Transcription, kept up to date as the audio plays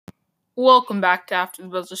Welcome back to After the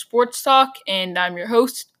Buzzer Sports Talk, and I'm your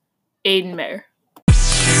host, Aiden Mayer.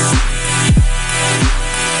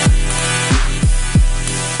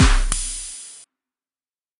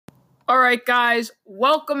 Alright guys,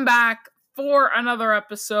 welcome back for another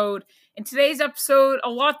episode. In today's episode, a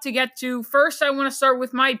lot to get to. First, I want to start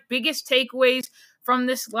with my biggest takeaways from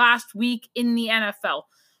this last week in the NFL.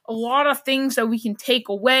 A lot of things that we can take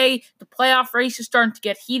away. The playoff race is starting to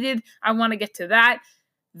get heated. I want to get to that.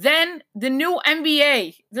 Then the new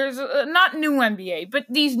NBA. There's not new NBA, but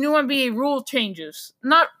these new NBA rule changes.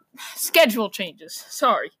 Not schedule changes.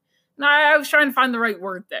 Sorry. No, I was trying to find the right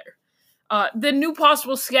word there. The new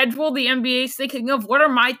possible schedule the NBA is thinking of. What are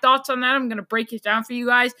my thoughts on that? I'm going to break it down for you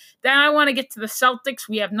guys. Then I want to get to the Celtics.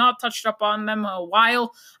 We have not touched up on them in a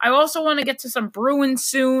while. I also want to get to some Bruins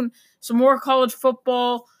soon, some more college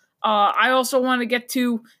football. I also want to get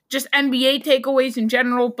to just NBA takeaways in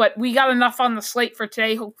general, but we got enough on the slate for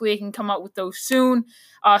today. Hopefully I can come out with those soon.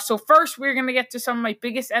 So first, we're going to get to some of my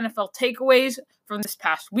biggest NFL takeaways from this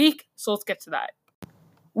past week. So let's get to that.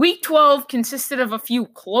 Week 12 consisted of a few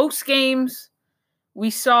close games.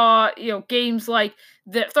 We saw, games like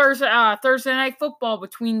the Thursday Night Football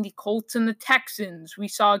between the Colts and the Texans. We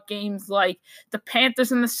saw games like the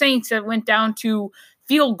Panthers and the Saints that went down to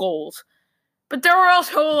field goals. But there were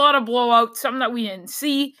also a lot of blowouts, some that we didn't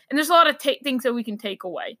see, and there's a lot of things that we can take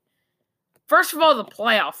away. First of all, the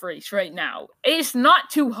playoff race right now. It's not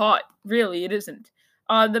too hot, really, it isn't.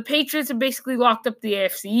 The Patriots have basically locked up the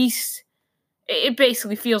AFC East. It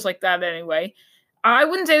basically feels like that anyway. I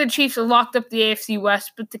wouldn't say the Chiefs have locked up the AFC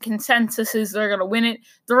West, but the consensus is they're going to win it.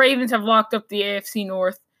 The Ravens have locked up the AFC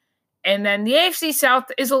North. And then the AFC South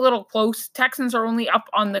is a little close. Texans are only up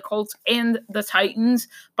on the Colts and the Titans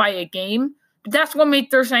by a game. But that's what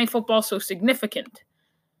made Thursday Night Football so significant.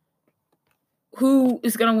 Who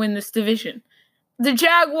is going to win this division? The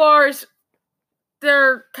Jaguars,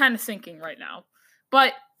 they're kind of sinking right now.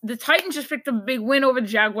 But the Titans just picked up a big win over the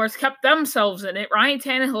Jaguars, kept themselves in it. Ryan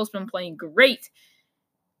Tannehill's been playing great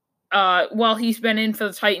while he's been in for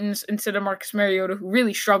the Titans instead of Marcus Mariota, who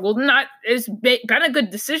really struggled. It's been a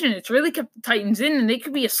good decision. It's really kept the Titans in, and they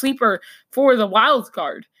could be a sleeper for the wild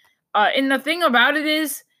card. And the thing about it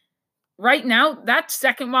is, right now, that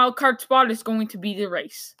second wild card spot is going to be the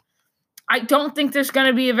race. I don't think there's going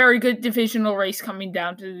to be a very good divisional race coming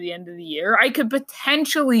down to the end of the year. I could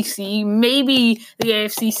potentially see maybe the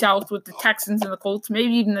AFC South with the Texans and the Colts,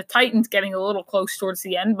 maybe even the Titans getting a little close towards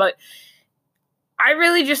the end, but I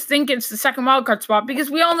really just think it's the second wildcard spot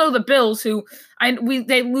because we all know the Bills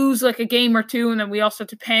they lose like a game or two and then we also have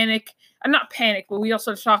to panic. Not panic, but we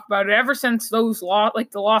also have to talk about it. Ever since the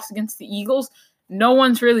loss against the Eagles, no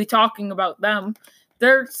one's really talking about them.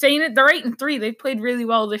 They're saying it. They're 8-3. They played really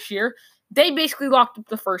well this year. They basically locked up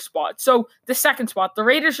the first spot. So the second spot, the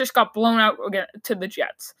Raiders just got blown out again to the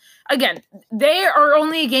Jets. Again, they are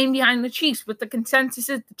only a game behind the Chiefs, but the consensus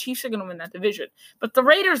is the Chiefs are going to win that division. But the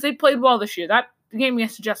Raiders, they played well this year. That game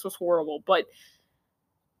against the Jets was horrible, but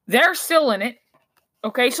they're still in it.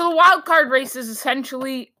 Okay, so the wild card race is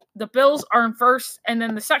essentially the Bills are in first, and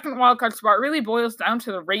then the second wild card spot really boils down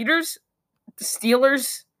to the Raiders, the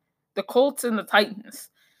Steelers, the Colts, and the Titans.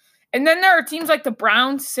 And then there are teams like the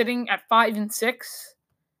Browns sitting at 5-6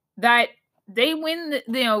 that they win.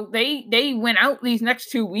 They win out these next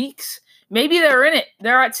 2 weeks. Maybe they're in it.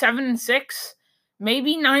 They're at 7-6,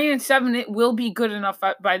 maybe 9-7. It will be good enough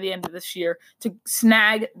by the end of this year to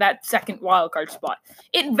snag that second wildcard spot.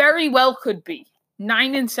 It very well could be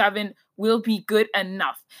 9-7 will be good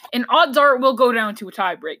enough, and odds are it will go down to a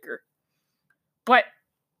tiebreaker. But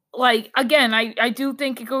again, I do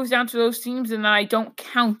think it goes down to those teams, and I don't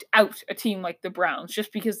count out a team like the Browns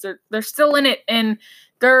just because they're still in it, and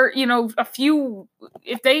they're,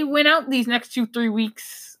 if they win out these next 2-3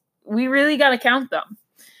 weeks, we really got to count them.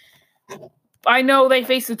 I know they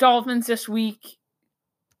face the Dolphins this week.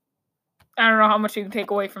 I don't know how much you can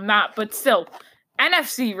take away from that, but still,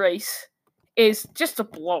 NFC race is just a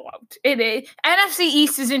blowout. NFC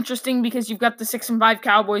East is interesting because you've got the 6-5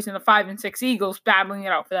 Cowboys and the 5-6 Eagles battling it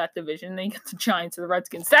out for that division. Then you got the Giants and the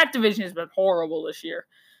Redskins. That division has been horrible this year.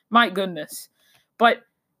 My goodness. But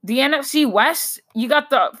the NFC West, you got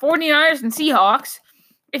the 49ers and Seahawks.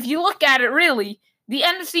 If you look at it, really, the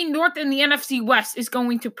NFC North and the NFC West is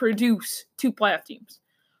going to produce 2 playoff teams.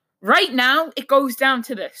 Right now, it goes down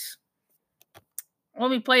to this.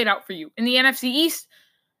 Let me play it out for you. In the NFC East,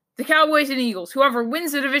 the Cowboys and Eagles. Whoever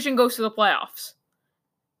wins the division goes to the playoffs.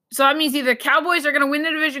 So that means either Cowboys are going to win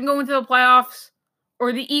the division, go into the playoffs,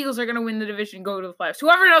 or the Eagles are going to win the division, go to the playoffs.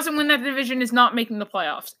 Whoever doesn't win that division is not making the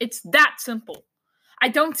playoffs. It's that simple. I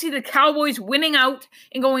don't see the Cowboys winning out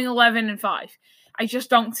and going 11-5. I just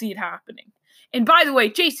don't see it happening. And by the way,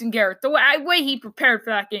 Jason Garrett, the way he prepared for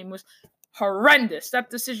that game was horrendous. That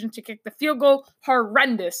decision to kick the field goal,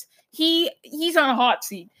 horrendous. He's on a hot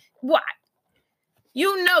seat. What?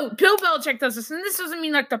 You know, Bill Belichick does this, and this doesn't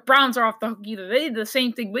mean like the Browns are off the hook either. They did the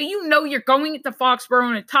same thing, but you know you're going into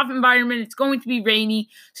Foxborough in a tough environment. It's going to be rainy.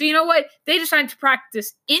 So you know what? They decided to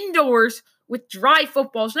practice indoors with dry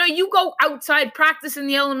footballs. No, you go outside, practice in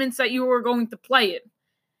the elements that you were going to play in.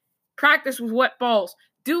 Practice with wet balls.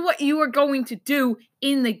 Do what you are going to do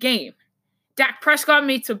in the game. Dak Prescott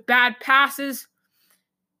made some bad passes.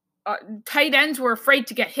 Tight ends were afraid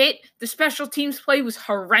to get hit. The special teams play was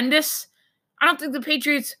horrendous. I don't think the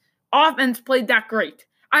Patriots' offense played that great.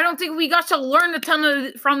 I don't think we got to learn a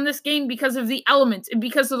ton from this game because of the elements and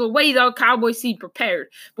because of the way the Cowboys team prepared.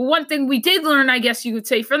 But one thing we did learn, I guess you could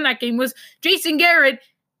say, from that game was Jason Garrett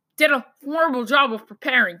did a horrible job of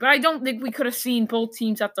preparing. But I don't think we could have seen both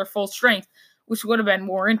teams at their full strength, which would have been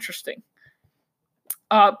more interesting.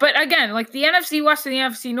 But again, like the NFC West and the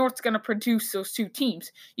NFC North is going to produce those two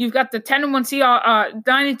teams. You've got the 10-1 Seahawks,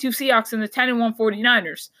 9-2 Seahawks, and the 10-1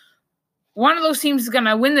 49ers. One of those teams is going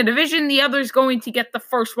to win the division. The other is going to get the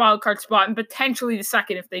first wildcard spot and potentially the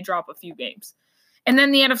second if they drop a few games. And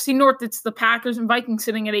then the NFC North, it's the Packers and Vikings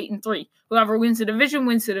sitting at 8-3. Whoever wins the division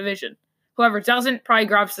wins the division. Whoever doesn't probably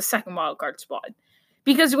grabs the second wildcard spot.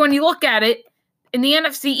 Because when you look at it, in the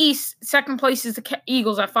NFC East, second place is the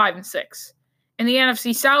Eagles at 5-6. In the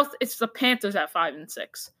NFC South, it's the Panthers at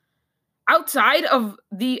 5-6. Outside of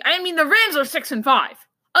the Rams are 6-5.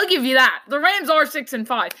 I'll give you that. The Rams are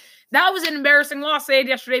 6-5. That was an embarrassing loss they had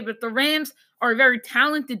yesterday, but the Rams are a very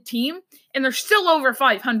talented team, and they're still over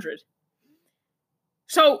 500.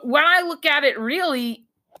 So when I look at it, really,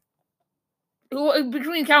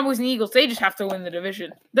 between Cowboys and Eagles, they just have to win the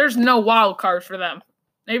division. There's no wild card for them.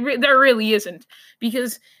 There really isn't,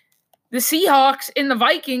 because the Seahawks and the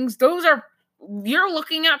Vikings, you're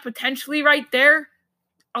looking at potentially right there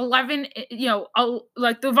 11,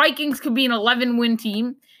 like the Vikings could be an 11-win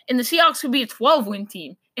team, and the Seahawks could be a 12-win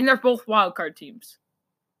team, and they're both wildcard teams.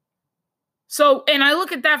 So, and I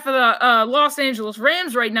look at that for the Los Angeles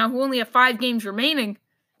Rams right now, who only have 5 games remaining.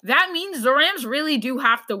 That means the Rams really do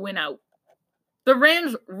have to win out. The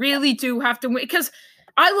Rams really do have to win, because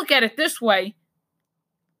I look at it this way.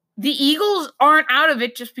 The Eagles aren't out of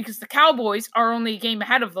it just because the Cowboys are only a game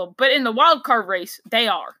ahead of them, but in the wildcard race, they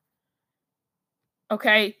are.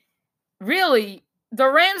 Okay, really, the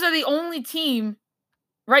Rams are the only team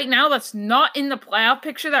right now that's not in the playoff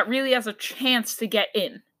picture that really has a chance to get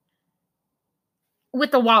in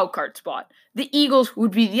with the wild card spot. The Eagles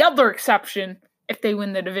would be the other exception if they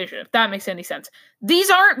win the division, if that makes any sense. These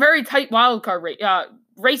aren't very tight wild card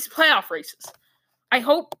playoff races. I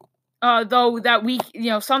hope, though, that we,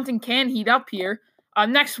 something can heat up here.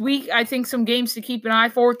 Next week, I think some games to keep an eye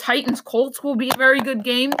for. Titans-Colts will be a very good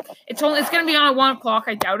game. It's going to be on at 1 o'clock.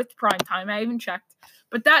 I doubt it's prime time. I haven't checked.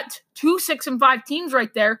 But that's 2 6-5 teams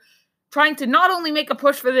right there trying to not only make a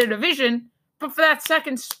push for the division, but for that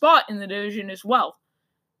second spot in the division as well.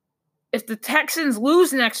 If the Texans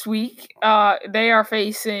lose next week, they are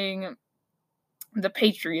facing the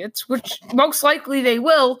Patriots, which most likely they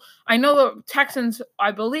will. I know the Texans,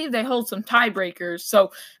 I believe they hold some tiebreakers.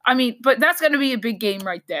 So, but that's going to be a big game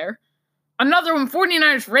right there. Another one,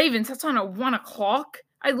 49ers-Ravens, that's on at 1 o'clock.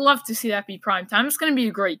 I'd love to see that be prime time. It's going to be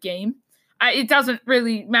a great game. It doesn't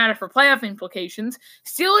really matter for playoff implications.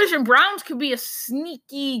 Steelers and Browns could be a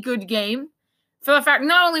sneaky good game for the fact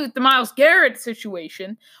not only with the Myles Garrett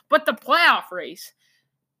situation, but the playoff race.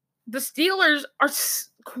 The Steelers are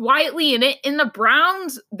quietly in it, and the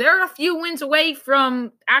Browns, they're a few wins away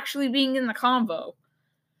from actually being in the convo.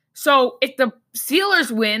 So if the Steelers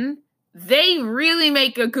win, they really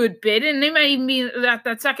make a good bid, and they might even be at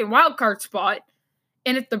that second wildcard spot.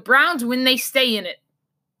 And if the Browns win, they stay in it.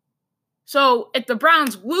 So if the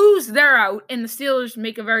Browns lose, they're out, and the Steelers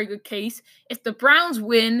make a very good case. If the Browns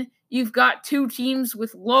win, you've got 2 teams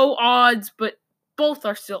with low odds, but both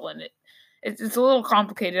are still in it. It's a little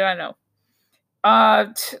complicated, I know.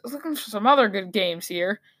 Looking for some other good games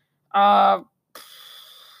here.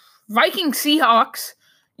 Vikings-Seahawks.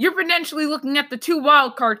 You're potentially looking at the 2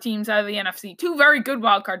 wildcard teams out of the NFC. 2 very good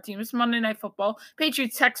wildcard teams. It's Monday Night Football.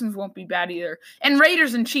 Patriots-Texans won't be bad either. And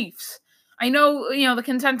Raiders and Chiefs. I know, the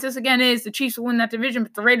consensus again is the Chiefs will win that division,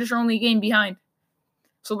 but the Raiders are only a game behind.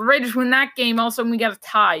 So the Raiders win that game, all of a sudden we got a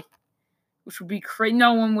tie, which would be crazy.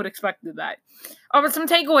 No one would expect that. But some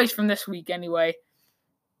takeaways from this week anyway.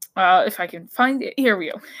 If I can find it. Here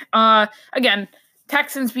we go. Again,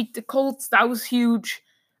 Texans beat the Colts. That was huge.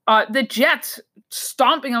 The Jets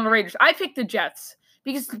stomping on the Raiders. I picked the Jets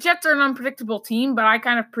because the Jets are an unpredictable team, but I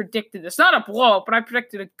kind of predicted this. Not a blowout, but I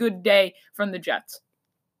predicted a good day from the Jets.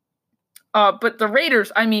 But the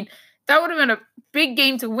Raiders, I mean, that would have been a big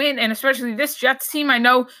game to win, and especially this Jets team. I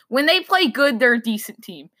know when they play good, they're a decent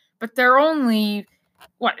team, but they're only,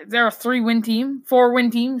 they're a 4-win team,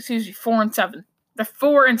 4-7. They're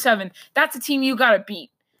 4-7. That's a team you got to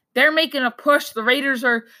beat. They're making a push. The Raiders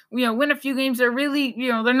are, win a few games. They're really,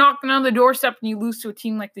 they're knocking on the doorstep, and you lose to a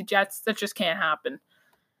team like the Jets. That just can't happen.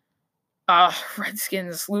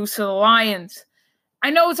 Redskins lose to the Lions. I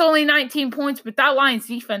know it's only 19 points, but that Lions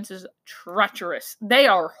defense is treacherous. They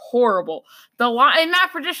are horrible. And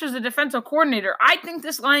Matt Patricia is the defensive coordinator. I think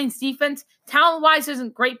this Lions defense, talent-wise,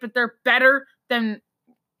 isn't great, but they're better than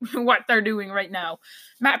what they're doing right now.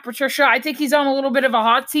 Matt Patricia, I think he's on a little bit of a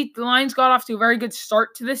hot seat. The Lions got off to a very good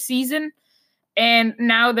start to this season, and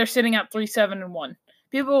now they're sitting at 3-7-1.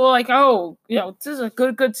 People were like, this is a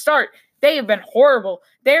good start. They have been horrible.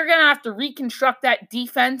 They're going to have to reconstruct that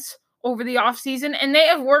defense over the offseason, and they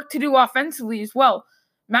have work to do offensively as well.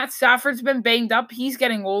 Matt Stafford's been banged up. He's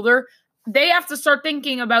getting older. They have to start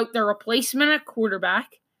thinking about their replacement at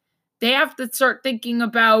quarterback. They have to start thinking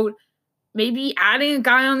about maybe adding a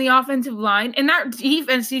guy on the offensive line, and that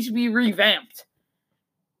defense needs to be revamped.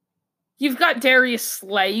 You've got Darius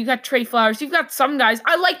Slay. You've got Trey Flowers. You've got some guys.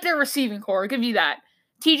 I like their receiving core. I'll give you that.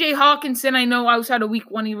 TJ Hawkinson, I know outside of week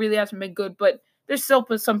 1, he really hasn't been good, but there's still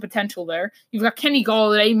some potential there. You've got Kenny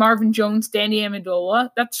Golladay, Marvin Jones, Danny Amendola.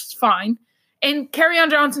 That's fine. And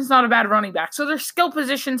Kerryon Johnson's not a bad running back. So their skill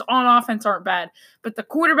positions on offense aren't bad. But the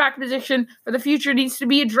quarterback position for the future needs to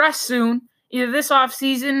be addressed soon, either this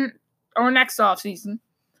offseason or next offseason,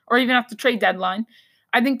 or even at the trade deadline.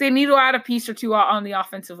 I think they need to add a piece or two on the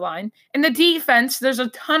offensive line. And the defense, there's a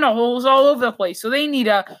ton of holes all over the place. So they need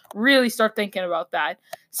to really start thinking about that.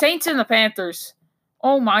 Saints and the Panthers.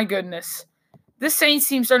 Oh, my goodness. This Saints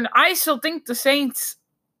team starting. I still think the Saints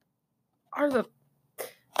are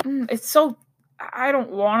it's so. I don't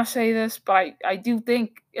want to say this, but I do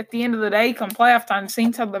think at the end of the day, come playoff time, the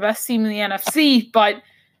Saints have the best team in the NFC. But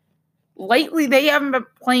lately, they haven't been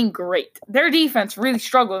playing great. Their defense really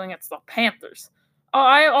struggled against the Panthers.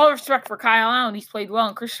 I all respect for Kyle Allen. He's played well,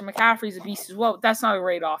 and Christian McCaffrey's a beast as well. But that's not a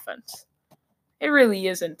great offense. It really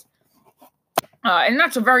isn't. And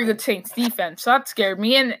that's a very good Saints defense. So that scared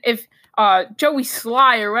me. And if Joey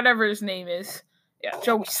Sly or whatever his name is,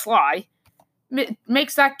 Joey Sly,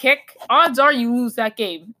 makes that kick, odds are you lose that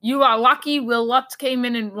game. You got lucky. Will Lutz came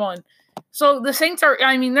in and won. So the Saints are,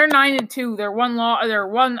 they're 9-2.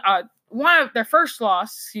 Their first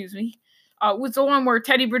loss, was the one where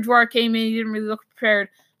Teddy Bridgewater came in. He didn't really look prepared.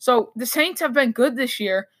 So the Saints have been good this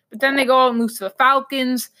year, but then they go out and lose to the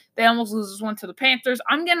Falcons. They almost lose this one to the Panthers.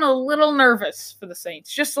 I'm getting a little nervous for the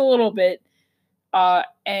Saints, just a little bit.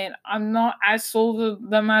 And I'm not as sold on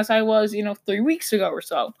them as I was, 3 weeks ago or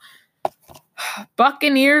so.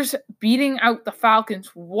 Buccaneers beating out the Falcons.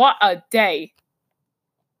 What a day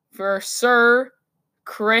for Sir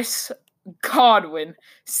Chris Godwin.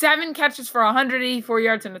 7 catches for 184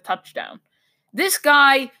 yards and a touchdown. This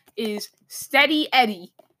guy is steady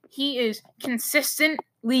Eddie. He is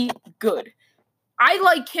consistently good. I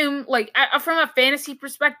like him, from a fantasy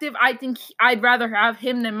perspective, I think I'd rather have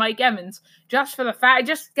him than Mike Evans. Just for the fact,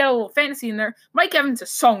 just get a little fantasy in there. Mike Evans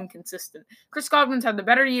is so inconsistent. Chris Godwin's had the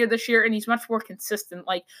better year this year, and he's much more consistent.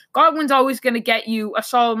 Godwin's always going to get you a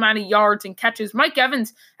solid amount of yards and catches. Mike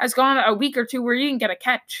Evans has gone a week or two where he didn't get a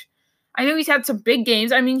catch. I know he's had some big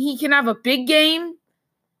games. He can have a big game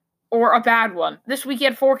or a bad one. This week he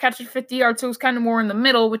had 4 catches, 50 yards, so it was kind of more in the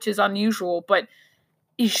middle, which is unusual, but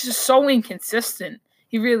he's just so inconsistent.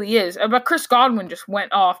 He really is. But Chris Godwin just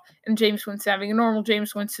went off, and Jameis Winston having a normal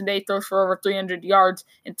Jameis Winston day, throws for over 300 yards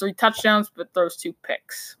and 3 touchdowns, but throws 2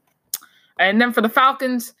 picks. And then for the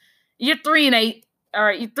Falcons, you're 3-8. All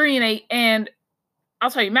right, you're 3-8, and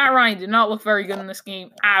I'll tell you, Matt Ryan did not look very good in this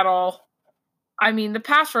game at all. The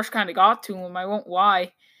pass rush kind of got to him. I won't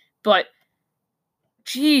lie, but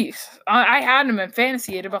jeez, I had him in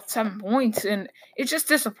fantasy at about 7 points, and it's just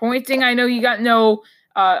disappointing. I know you got no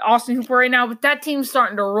Austin Hooper right now, but that team's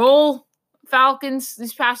starting to roll. Falcons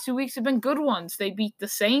these past 2 weeks have been good ones. They beat the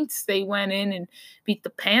Saints. They went in and beat the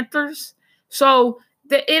Panthers. So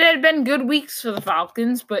it had been good weeks for the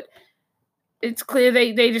Falcons, but it's clear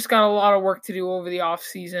they just got a lot of work to do over the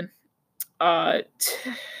offseason. I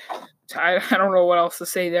don't know what else to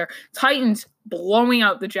say there. Titans blowing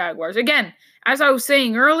out the Jaguars. Again, as I was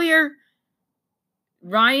saying earlier,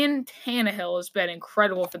 Ryan Tannehill has been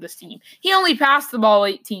incredible for this team. He only passed the ball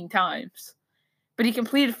 18 times, but he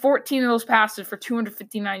completed 14 of those passes for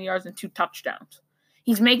 259 yards and 2 touchdowns.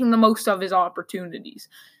 He's making the most of his opportunities.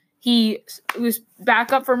 He was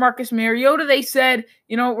back up for Marcus Mariota. They said,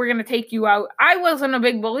 we're going to take you out. I wasn't a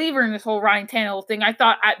big believer in this whole Ryan Tannehill thing. I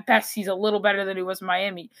thought at best he's a little better than he was in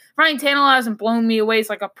Miami. Ryan Tannehill hasn't blown me away as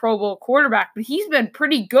like a Pro Bowl quarterback, but he's been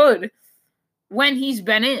pretty good when he's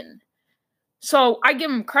been in. So I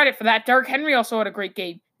give him credit for that. Derrick Henry also had a great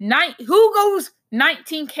game. Who goes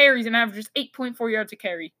 19 carries and averages 8.4 yards a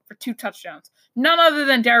carry for 2 touchdowns? None other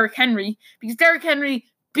than Derrick Henry, because Derrick Henry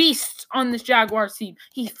beasts on this Jaguars team.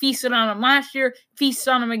 He feasted on him last year, feasts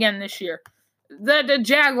on him again this year. The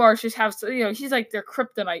Jaguars just have, he's like their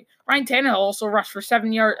kryptonite. Ryan Tannehill also rushed for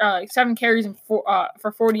 7 carries and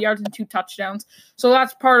for 40 yards and 2 touchdowns. So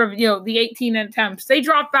that's part of the 18 attempts. They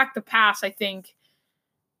dropped back the pass, I think,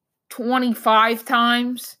 25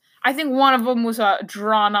 times. I think one of them was a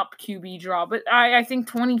drawn-up QB draw, but I think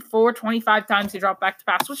 24, 25 times they dropped back to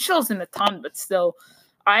pass, which still isn't a ton, but still.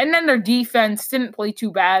 And then their defense didn't play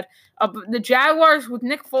too bad. The Jaguars, with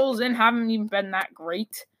Nick Foles in, haven't even been that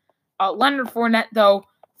great. Leonard Fournette, though,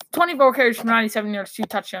 24 carries for 97 yards, 2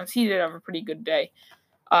 touchdowns. He did have a pretty good day.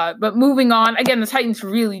 But moving on, again, the Titans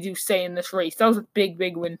really do stay in this race. That was a big,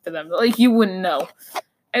 big win for them. Like, you wouldn't know.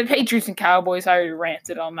 And Patriots and Cowboys, I already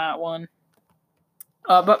ranted on that one.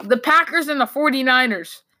 But the Packers and the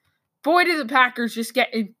 49ers, boy, did the Packers just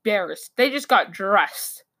get embarrassed. They just got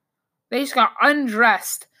dressed. They just got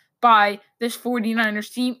undressed by this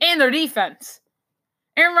 49ers team and their defense.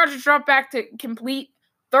 Aaron Rodgers dropped back to complete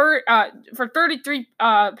for 33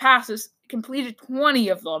 passes, completed 20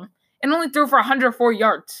 of them, and only threw for 104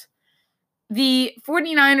 yards. The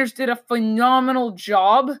 49ers did a phenomenal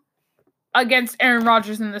job against Aaron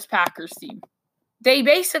Rodgers and this Packers team. They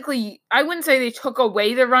basically, I wouldn't say they took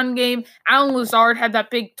away the run game. Allen Lazard had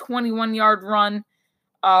that big 21-yard run.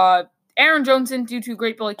 Aaron Jones didn't do too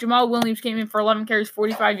great, but like Jamal Williams came in for 11 carries,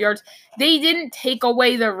 45 yards. They didn't take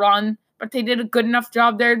away the run, but they did a good enough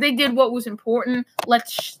job there. They did what was important.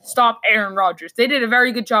 Let's stop Aaron Rodgers. They did a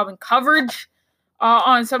very good job in coverage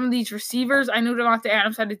on some of these receivers. I know Davante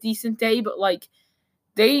Adams had a decent day, but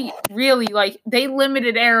they really they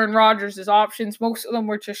limited Aaron Rodgers' options. Most of them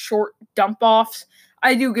were just short dump-offs.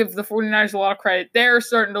 I do give the 49ers a lot of credit. They're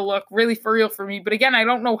starting to look really for real for me. But again, I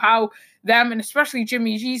don't know how them, and especially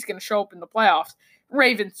Jimmy G, is going to show up in the playoffs.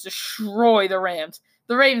 Ravens destroy the Rams.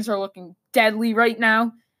 The Ravens are looking deadly right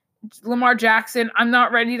now. Lamar Jackson, I'm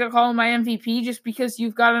not ready to call him my MVP just because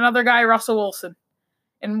you've got another guy, Russell Wilson.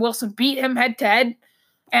 And Wilson beat him head-to-head.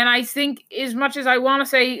 And I think as much as I want to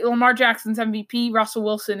say Lamar Jackson's MVP, Russell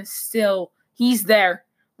Wilson is still, he's there.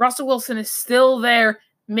 Russell Wilson is still there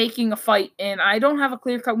making a fight. And I don't have a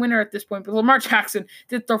clear-cut winner at this point, but Lamar Jackson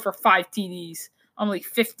did throw for 5 TDs on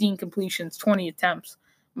 15 completions, 20 attempts.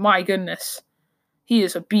 My goodness. He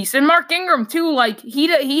is a beast. And Mark Ingram, too,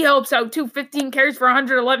 he helps out, too. 15 carries for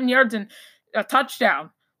 111 yards and a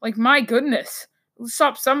touchdown. My goodness.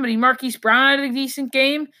 Stop somebody. Marquise Brown had a decent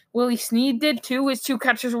game. Willie Snead did, too. His 2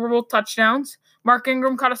 catches were both touchdowns. Mark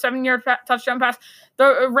Ingram caught a 7-yard touchdown pass.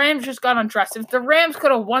 The Rams just got undressed. If the Rams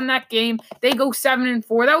could have won that game, they go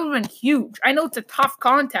 7-4. That would have been huge. I know it's a tough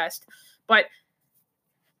contest, but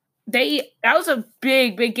that was a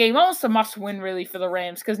big, big game. Almost a must-win, really, for the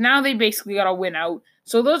Rams, because now they basically got to win out.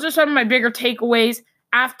 So those are some of my bigger takeaways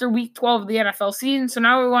after Week 12 of the NFL season. So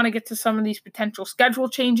now we want to get to some of these potential schedule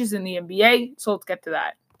changes in the NBA. So let's get to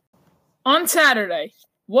that. On Saturday,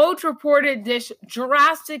 Woj reported this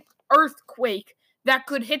drastic earthquake that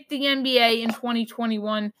could hit the NBA in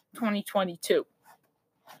 2021-2022.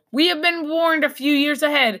 We have been warned a few years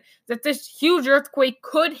ahead that this huge earthquake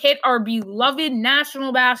could hit our beloved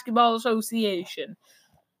National Basketball Association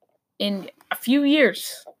in a few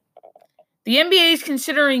years. The NBA is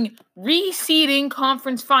considering reseeding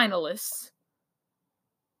conference finalists.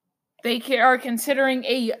 They are considering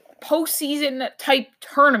a postseason-type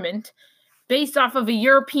tournament based off of a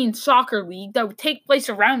European soccer league that would take place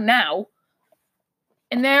around now.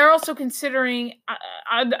 And they're also considering,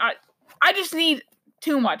 I just need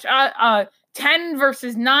too much. 10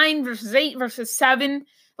 versus 9 versus 8 versus 7,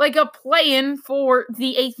 like a play-in for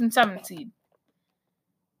the 8th and 7th seed.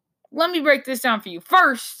 Let me break this down for you.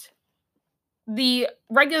 First, the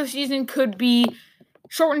regular season could be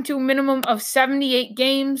shortened to a minimum of 78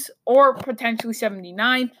 games or potentially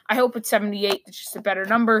 79. I hope it's 78. It's just a better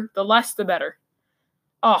number. The less, the better.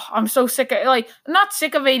 Oh, I'm so sick of, I'm not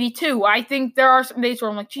sick of 82. I think there are some days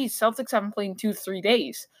where I'm like, geez, Celtics haven't played in 2-3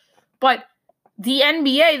 days. But the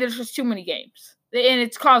NBA, there's just too many games. And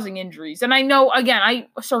it's causing injuries. And I know, again, I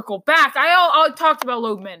circle back. I talked about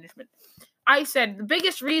load management. I said the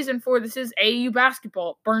biggest reason for this is AAU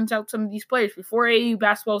basketball. It burns out some of these players. Before AAU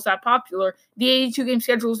basketball was that popular, the 82-game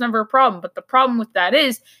schedule was never a problem. But the problem with that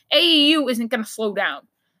is AAU isn't going to slow down.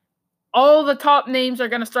 All the top names are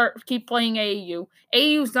going to keep playing AAU.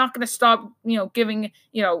 AAU is not going to stop,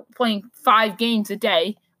 playing 5 games a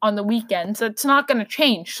day on the weekends. It's not going to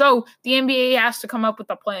change. So the NBA has to come up with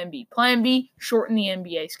a plan B. Plan B, shorten the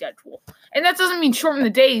NBA schedule. And that doesn't mean shorten the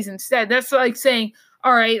days instead. That's like saying,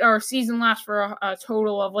 all right, our season lasts for a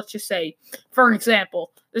total of, let's just say, for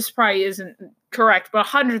example, this probably isn't correct, but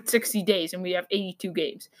 160 days, and we have 82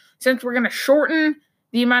 games. Since we're going to shorten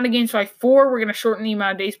the amount of games by 4, we're going to shorten the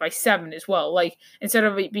amount of days by 7 as well. Like, instead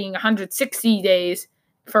of it being 160 days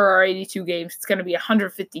for our 82 games, it's going to be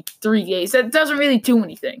 153 days. That doesn't really do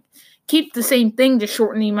anything. Keep the same thing, just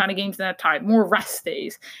shorten the amount of games in that time. More rest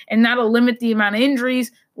days. And that'll limit the amount of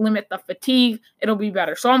injuries, limit the fatigue. It'll be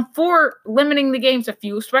better. So I'm for limiting the games a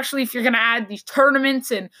few, especially if you're going to add these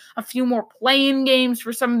tournaments and a few more play-in games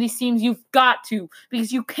for some of these teams. You've got to,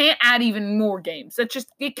 because you can't add even more games.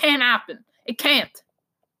 It can't happen. It can't.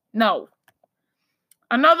 No.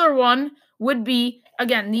 Another one would be,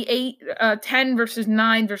 again, the 10 versus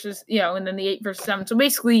 9 versus, and then the 8 versus 7. So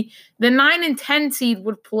basically, the 9 and 10 seed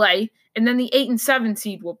would play, and then the 8 and 7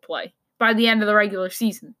 seed would play by the end of the regular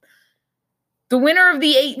season. The winner of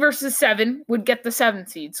the 8 versus 7 would get the 7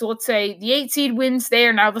 seed. So let's say the 8 seed wins, they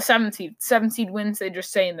are now the 7 seed. 7 seed wins, they just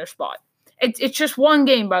stay in their spot. It's just one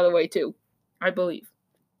game, by the way, too, I believe.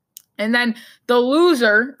 And then the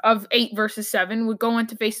loser of 8 versus 7 would go on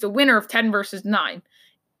to face the winner of 10 versus 9.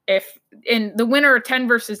 The loser of 10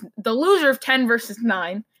 versus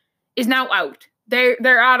 9 is now out.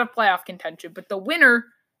 They're out of playoff contention, but the winner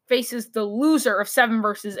faces the loser of 7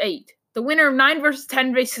 versus 8. The winner of 9 versus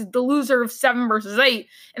 10 faces the loser of 7 versus 8,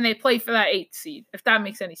 and they play for that 8th seed, if that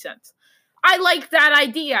makes any sense. I like that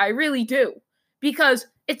idea, I really do, because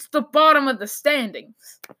it's the bottom of the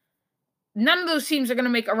standings. None of those teams are going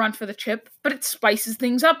to make a run for the chip, but it spices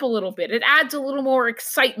things up a little bit. It adds a little more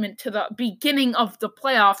excitement to the beginning of the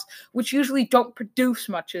playoffs, which usually don't produce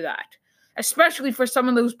much of that, especially for some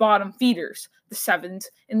of those bottom feeders, the 7s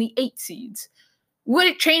and the 8 seeds. Would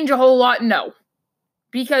it change a whole lot? No.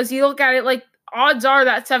 Because you look at it like, odds are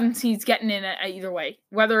that 7 seed's getting in either way.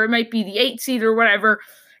 Whether it might be the 8 seed or whatever,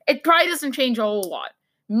 it probably doesn't change a whole lot.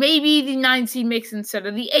 Maybe the 9 seed makes instead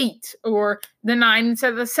of the 8, or the 9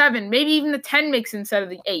 instead of the 7. Maybe even the 10 makes instead of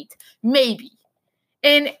the 8. Maybe.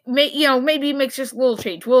 And, maybe it makes just a little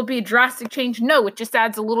change. Will it be a drastic change? No, it just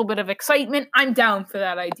adds a little bit of excitement. I'm down for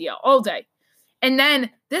that idea all day. And then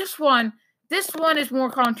this one is more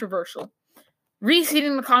controversial.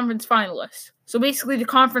 Reseeding the conference finalists. So basically the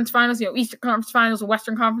conference finals, Eastern Conference Finals and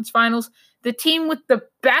Western Conference Finals, the team with the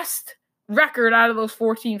best record out of those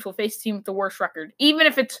 4 teams will face a team with the worst record. Even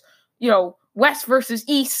if it's, West versus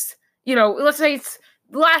East, let's say it's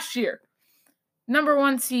last year. Number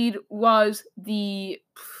 1 seed was it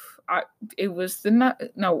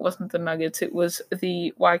wasn't the Nuggets. It was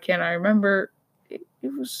why can't I remember? It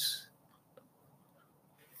was,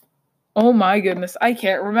 oh my goodness, I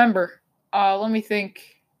can't remember. Let me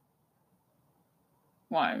think.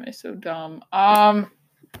 Why am I so dumb?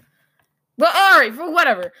 But all right,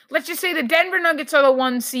 whatever. Let's just say the Denver Nuggets are the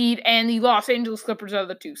 1 seed and the Los Angeles Clippers are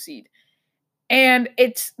the 2 seed. And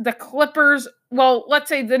it's the Clippers. Well, let's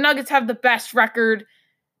say the Nuggets have the best record.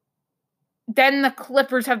 Then the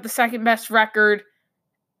Clippers have the second best record.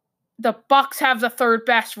 The Bucks have the third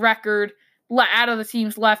best record out of the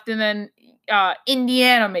teams left. And then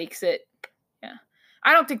Indiana makes it. Yeah.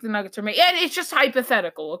 I don't think the Nuggets are making it. It's just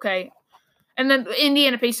hypothetical, okay? And then the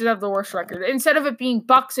Indiana Pacers have the worst record. Instead of it being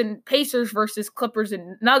Bucks and Pacers versus Clippers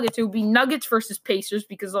and Nuggets, it would be Nuggets versus Pacers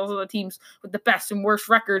because those are the teams with the best and worst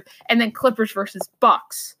record, and then Clippers versus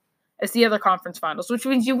Bucks as the other conference finals, which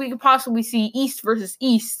means we could possibly see East versus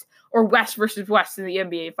East or West versus West in the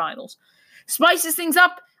NBA finals. Spices things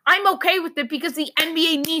up. I'm okay with it because the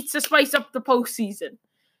NBA needs to spice up the postseason.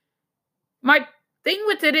 My thing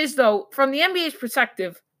with it is, though, from the NBA's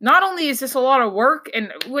perspective, not only is this a lot of work,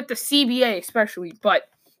 and with the CBA especially, but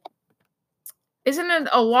isn't it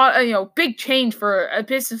a lot, big change for a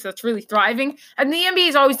business that's really thriving? And the NBA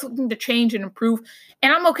is always looking to change and improve.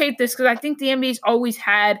 And I'm okay with this because I think the NBA's always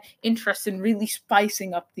had interest in really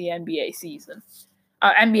spicing up the NBA season,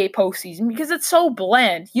 NBA postseason, because it's so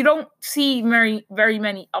bland. You don't see very, very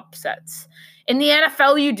many upsets. In the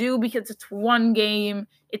NFL, you do because it's one game.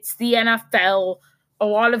 It's the NFL. A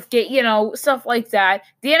lot of stuff like that.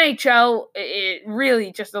 The NHL, it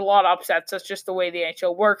really just a lot of upsets. That's just the way the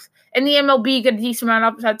NHL works. And the MLB get a decent amount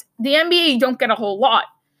of upsets. The NBA, you don't get a whole lot.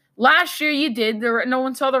 Last year you did. No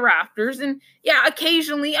one saw the Raptors. And yeah,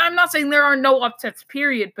 occasionally, I'm not saying there are no upsets,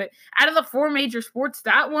 period. But out of the 4 major sports,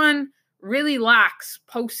 that one really lacks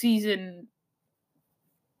postseason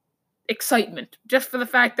excitement, just for the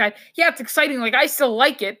fact that, yeah, it's exciting. Like, I still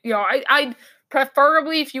like it. I'd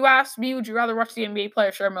preferably, if you ask me, would you rather watch the NBA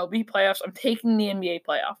playoffs or MLB playoffs? I'm taking the NBA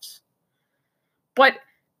playoffs. But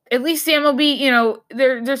at least the MLB,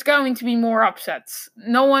 there's going to be more upsets.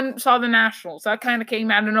 No one saw the Nationals. That kind of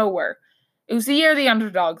came out of nowhere. It was the year of the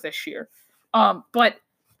underdog this year. But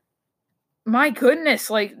my goodness,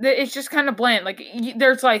 like, it's just kind of bland. Like,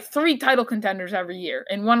 there's like 3 title contenders every year,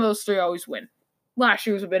 and one of those 3 always win. Last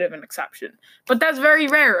year was a bit of an exception, but that's very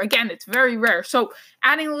rare. Again, it's very rare. So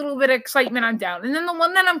adding a little bit of excitement, I'm down. And then the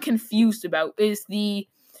one that I'm confused about is the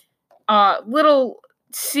little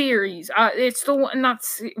series. It's the one,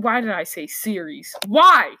 why did I say series?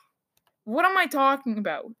 Why? What am I talking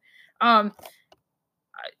about? An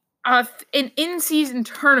in-season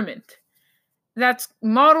tournament that's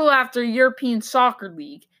modeled after European Soccer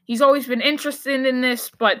League. He's always been interested in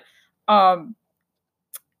this, but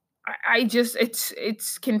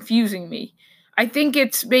it's confusing me. I think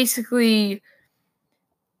it's basically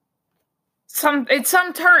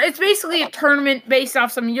it's basically a tournament based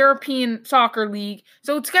off some European Soccer League.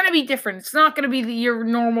 So it's going to be different. It's not going to be your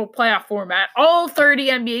normal playoff format. All 30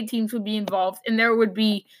 NBA teams would be involved, and there would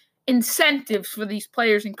be incentives for these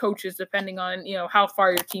players and coaches depending on, how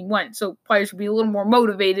far your team went. So players would be a little more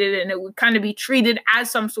motivated, and it would kind of be treated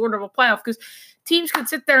as some sort of a playoff, because teams could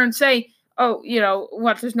sit there and say, oh,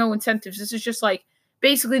 there's no incentives. This is just like,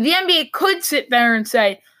 basically the NBA could sit there and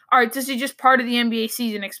say, all right, this is just part of the NBA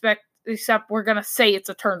season, except we're going to say it's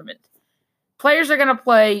a tournament. Players are going to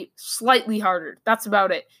play slightly harder. That's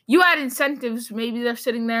about it. You add incentives, maybe they're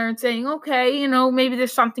sitting there and saying, okay, maybe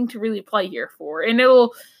there's something to really play here for. And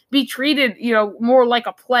it'll be treated, more like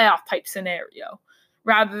a playoff type scenario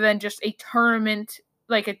rather than just a tournament,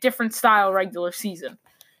 like a different style regular season.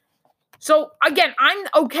 So, again, I'm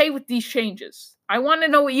okay with these changes. I want to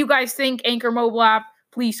know what you guys think. Anchor mobile app,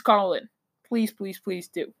 please call in. Please, please, please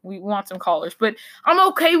do. We want some callers. But I'm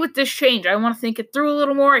okay with this change. I want to think it through a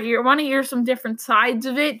little more. I want to hear some different sides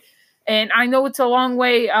of it. And I know it's a long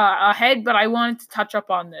way ahead, but I wanted to touch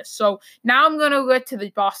up on this. So now I'm going to get to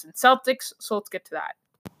the Boston Celtics. So let's get to that.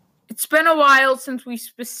 It's been a while since we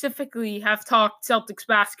specifically have talked Celtics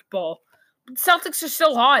basketball. But the Celtics are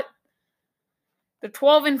still hot. They're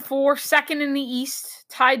 12-4, second in the East,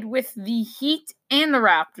 tied with the Heat and the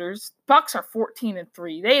Raptors. Bucks are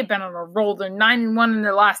 14-3. They have been on a roll. They're 9-1 in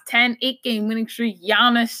their last 10, 8-game winning streak.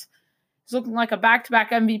 Giannis is looking like a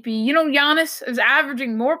back-to-back MVP. Giannis is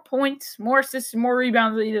averaging more points, more assists, and more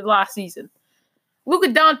rebounds than he did last season. Luka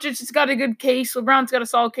Doncic has got a good case. LeBron's got a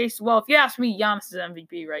solid case as well. If you ask me, Giannis is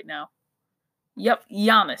MVP right now. Yep,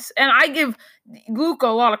 Giannis. And I give Luka a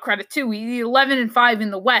lot of credit, too. He's 11-5 in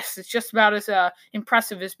the West. It's just about as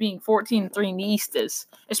impressive as being 14-3 in the East is.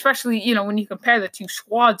 Especially, when you compare the two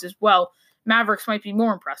squads as well. Mavericks might be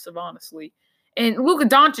more impressive, honestly. And Luka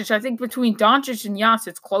Doncic, I think between Doncic and Giannis,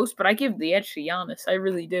 it's close, but I give the edge to Giannis. I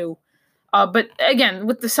really do. But, again,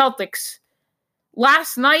 with the Celtics,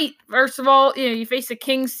 last night, first of all, you face a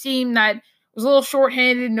Kings team that was a little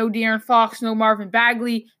shorthanded. No De'Aaron Fox, no Marvin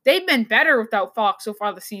Bagley. They've been better without Fox so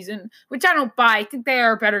far this season, which I don't buy. I think they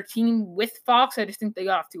are a better team with Fox. I just think they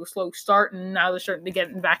got off to a slow start, and now they're starting to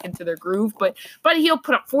get back into their groove. But Buddy Hield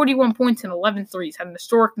put up 41 points and 11 threes. Had an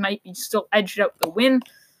historic night. He still edged out the win.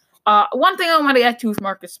 One thing I want to get to is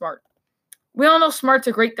Marcus Smart. We all know Smart's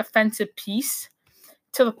a great defensive piece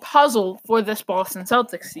to the puzzle for this Boston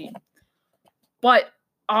Celtics team. But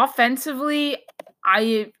offensively,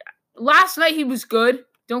 last night he was good.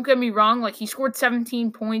 Don't get me wrong. Like, he scored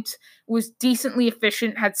 17 points, was decently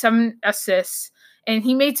efficient, had 7 assists, and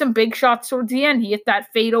he made some big shots towards the end. He hit that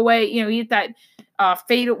fadeaway. He hit that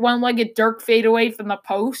one-legged Dirk fadeaway from the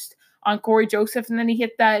post on Corey Joseph, and then he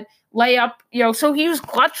hit that layup. So he was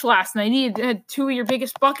clutch last night. He had 2 of your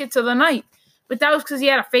biggest buckets of the night. But that was because he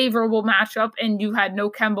had a favorable matchup, and you had no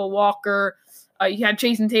Kemba Walker. You had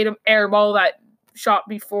Jason Tatum airball that shot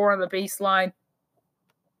before on the baseline.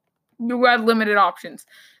 You had limited options.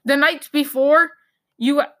 The nights before,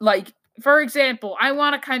 for example, I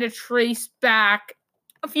want to kind of trace back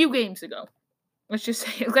a few games ago. Let's just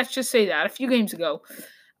say that a few games ago.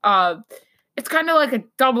 It's kind of like a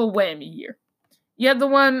double whammy here. You had the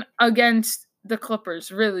one against the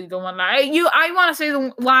Clippers, really the one I want to say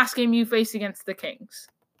the last game you faced against the Kings.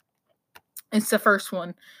 It's the first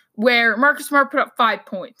one where Marcus Smart put up 5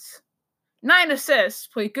 points, 9 assists,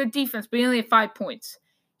 played good defense, but he only had 5 points.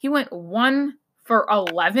 He went 1 for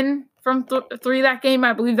 11 from 3 that game.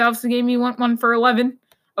 I believe that was the game he went 1 for 11.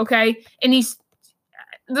 Okay? And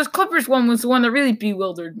the Clippers one was the one that really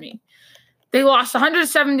bewildered me. They lost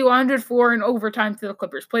 107-104 in overtime to the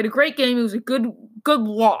Clippers. Played a great game. It was a good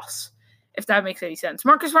loss. if that makes any sense.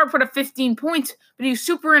 Marcus Smart put up 15 points, but he was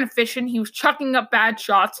super inefficient. He was chucking up bad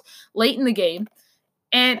shots late in the game.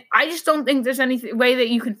 And I just don't think there's any way that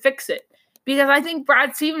you can fix it. Because I think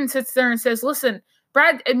Brad Stevens sits there and says, listen,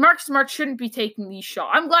 Marcus Smart shouldn't be taking these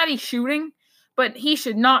shots. I'm glad he's shooting, but he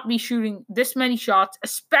should not be shooting this many shots,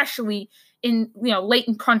 especially in late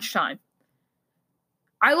in crunch time.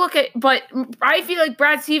 But I feel like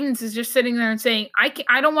Brad Stevens is just sitting there and saying,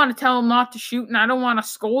 I don't want to tell him not to shoot, and I don't want to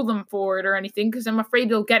scold him for it or anything, because I'm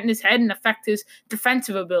afraid it'll get in his head and affect his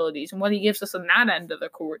defensive abilities and what he gives us on that end of the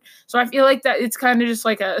court. So I feel like that it's kind of just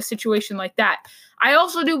like a situation like that. I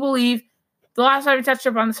also do believe the last time we touched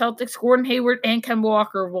up on the Celtics, Gordon Hayward and Kemba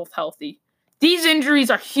Walker are both healthy. These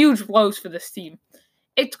injuries are huge blows for this team.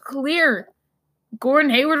 It's clear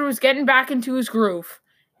Gordon Hayward was getting back into his groove.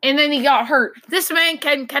 And then he got hurt. This man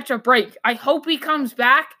can catch a break. I hope he comes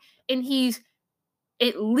back and he's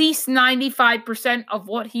at least 95% of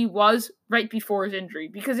what he was right before his injury.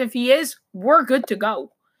 Because if he is, we're good to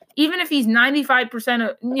go. Even if he's 95%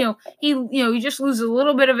 of, he just loses a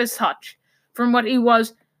little bit of his touch from what he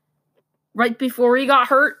was right before he got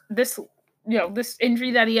hurt. This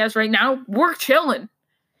injury that he has right now, we're chilling.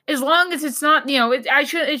 As long as it's not,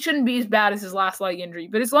 it shouldn't be as bad as his last leg injury.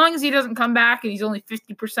 But as long as he doesn't come back and he's only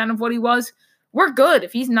 50% of what he was, we're good.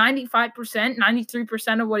 If he's 95%,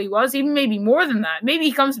 93% of what he was, even maybe more than that, maybe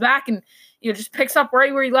he comes back and just picks up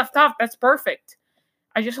right where he left off. That's perfect.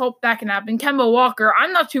 I just hope that can happen. Kemba Walker,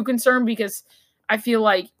 I'm not too concerned because I feel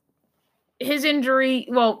like his injury,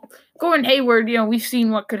 Gordon Hayward, we've seen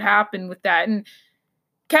what could happen with that. And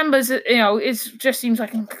Kemba's, it just seems like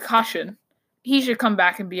a concussion. He should come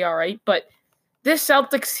back and be all right. But this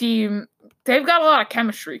Celtics team, they've got a lot of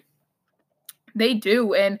chemistry. They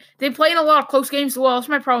do. And they play in a lot of close games as well. That's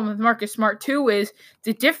my problem with Marcus Smart, too, is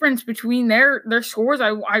the difference between their scores.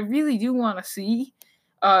 I really do want to see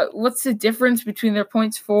what's the difference between their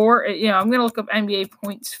points for. I'm going to look up NBA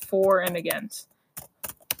points for and against.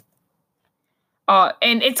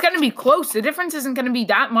 And it's going to be close. The difference isn't going to be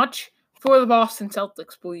that much for the Boston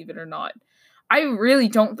Celtics, believe it or not. I really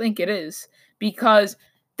don't think it is. Because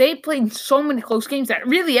they played so many close games that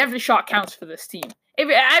really every shot counts for this team.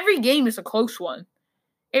 Every game is a close one.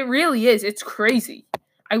 It really is. It's crazy.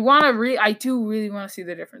 I do really want to see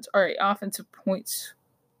the difference. All right, offensive points.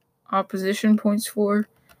 Opposition points for.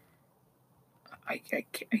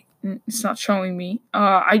 It's not showing me.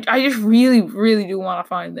 I just really, really do want to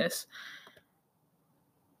find this.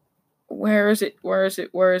 Where is it?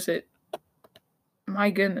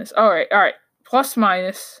 My goodness. All right. Plus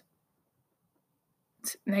minus.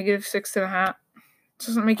 It's -6.5.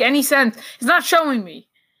 Doesn't make any sense. It's not showing me.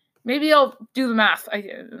 Maybe I'll do the math.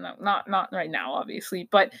 Not right now, obviously.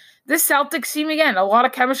 But this Celtics team, again, a lot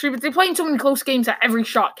of chemistry, but they play in so many close games that every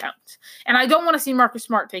shot counts. And I don't want to see Marcus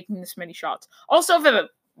Smart taking this many shots. Also, for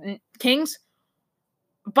the Kings,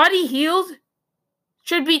 Buddy Hield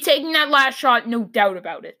should be taking that last shot, no doubt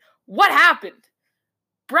about it. What happened?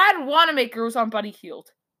 Brad Wanamaker was on Buddy Hield.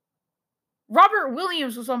 Robert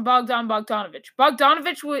Williams was on Bogdanovich.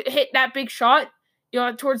 Bogdanovich would hit that big shot,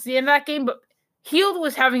 towards the end of that game, but Hield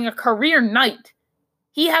was having a career night.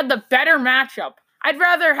 He had the better matchup. I'd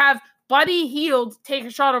rather have Buddy Hield take a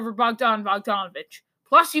shot over Bogdanovich.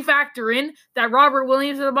 Plus, you factor in that Robert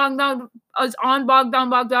Williams is on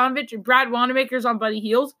Bogdanovich and Brad Wanamaker's on Buddy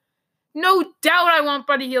Hield. No doubt I want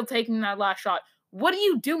Buddy Hield taking that last shot. What are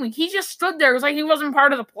you doing? He just stood there. It was like he wasn't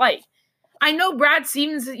part of the play. I know Brad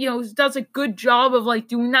Stevens, does a good job of,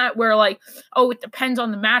 doing that where, it depends on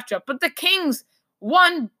the matchup. But the Kings,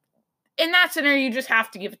 in that scenario, you just have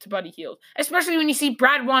to give it to Buddy Hield. Especially when you see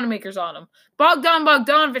Brad Wanamaker's on him.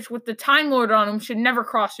 Bogdanovich with the Time Lord on him should never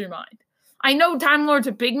cross your mind. I know Time Lord's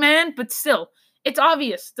a big man, but still, it's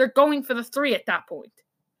obvious. They're going for the 3 at that point.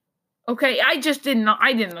 Okay, I didn't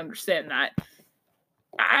understand that.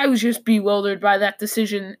 I was just bewildered by that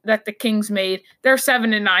decision that the Kings made. They're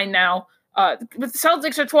 7-9 now. But the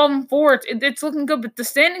Celtics are 12-4. It's looking good, but the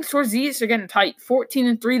standings towards the East are getting tight.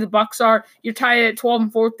 14-3, the Bucks are. You're tied at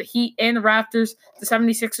 12-4 with the Heat and the Raptors. The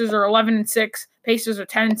 76ers are 11-6. Pacers are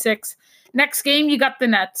 10-6. Next game, you got the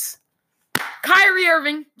Nets. Kyrie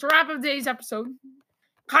Irving, to wrap up today's episode.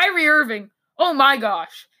 Kyrie Irving, oh my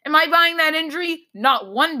gosh. Am I buying that injury? Not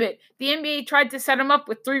one bit. The NBA tried to set him up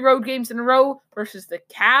with 3 road games in a row versus the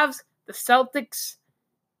Cavs, the Celtics,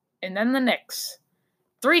 and then the Knicks.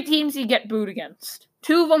 3 teams he get booed against.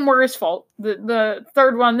 2 of them were his fault. The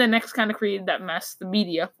third one, the Knicks kind of created that mess. The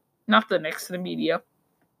media. Not the Knicks, the media.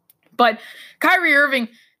 But Kyrie Irving,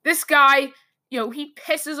 this guy, he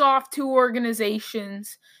pisses off 2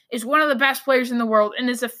 organizations, is one of the best players in the world, and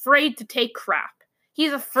is afraid to take crap.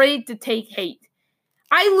 He's afraid to take hate.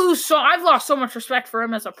 I've lost so much respect for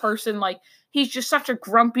him as a person. Like, he's just such a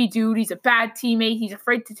grumpy dude. He's a bad teammate. He's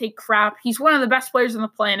afraid to take crap. He's one of the best players on the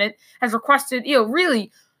planet. Has requested,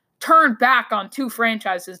 really turned back on 2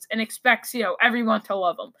 franchises and expects, everyone to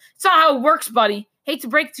love him. It's not how it works, buddy. Hate to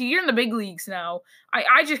break it to you, you're in the big leagues now.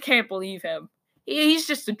 I just can't believe him. He's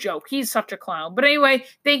just a joke. He's such a clown. But anyway,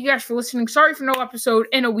 thank you guys for listening. Sorry for no episode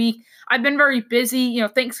in a week. I've been very busy.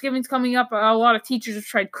 Thanksgiving's coming up. A lot of teachers have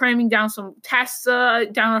tried cramming down some tests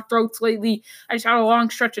down our throats lately. I just had a long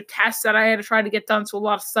stretch of tests that I had to try to get done, so a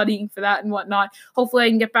lot of studying for that and whatnot. Hopefully I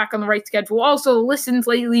can get back on the right schedule. Also, listens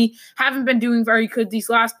lately haven't been doing very good. These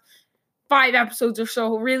last 5 episodes or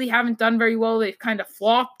so really haven't done very well. They've kind of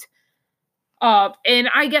flopped. And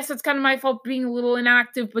I guess that's kind of my fault being a little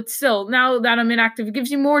inactive, but still, now that I'm inactive, it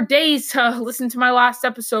gives you more days to listen to my last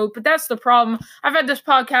episode. But that's the problem. I've had this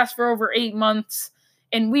podcast for over 8 months,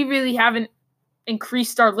 and we really haven't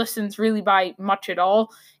increased our listens really by much at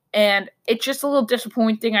all. And it's just a little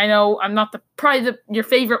disappointing. I know I'm not your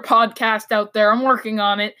favorite podcast out there. I'm working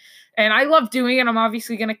on it, and I love doing it. I'm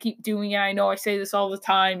obviously going to keep doing it. I know I say this all the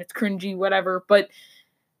time. It's cringy, whatever, but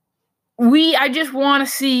I just want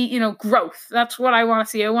to see, growth. That's what I want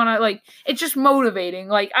to see. I want to, it's just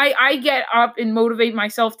motivating. I get up and motivate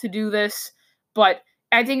myself to do this, but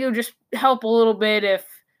I think it would just help a little bit if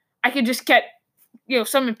I could just get,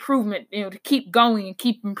 some improvement, to keep going and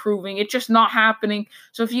keep improving. It's just not happening.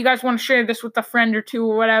 So if you guys want to share this with a friend or two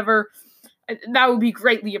or whatever, that would be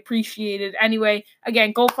greatly appreciated. Anyway,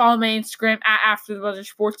 again, go follow my Instagram at After the Buzzer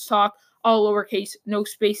Sports Talk, all lowercase, no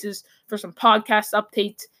spaces, for some podcast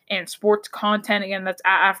updates and sports content. Again, that's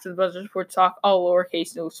at After the Buzzer Sports Talk, all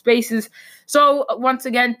lowercase, no spaces. So once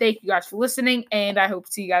again, thank you guys for listening, and I hope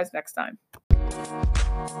to see you guys next time.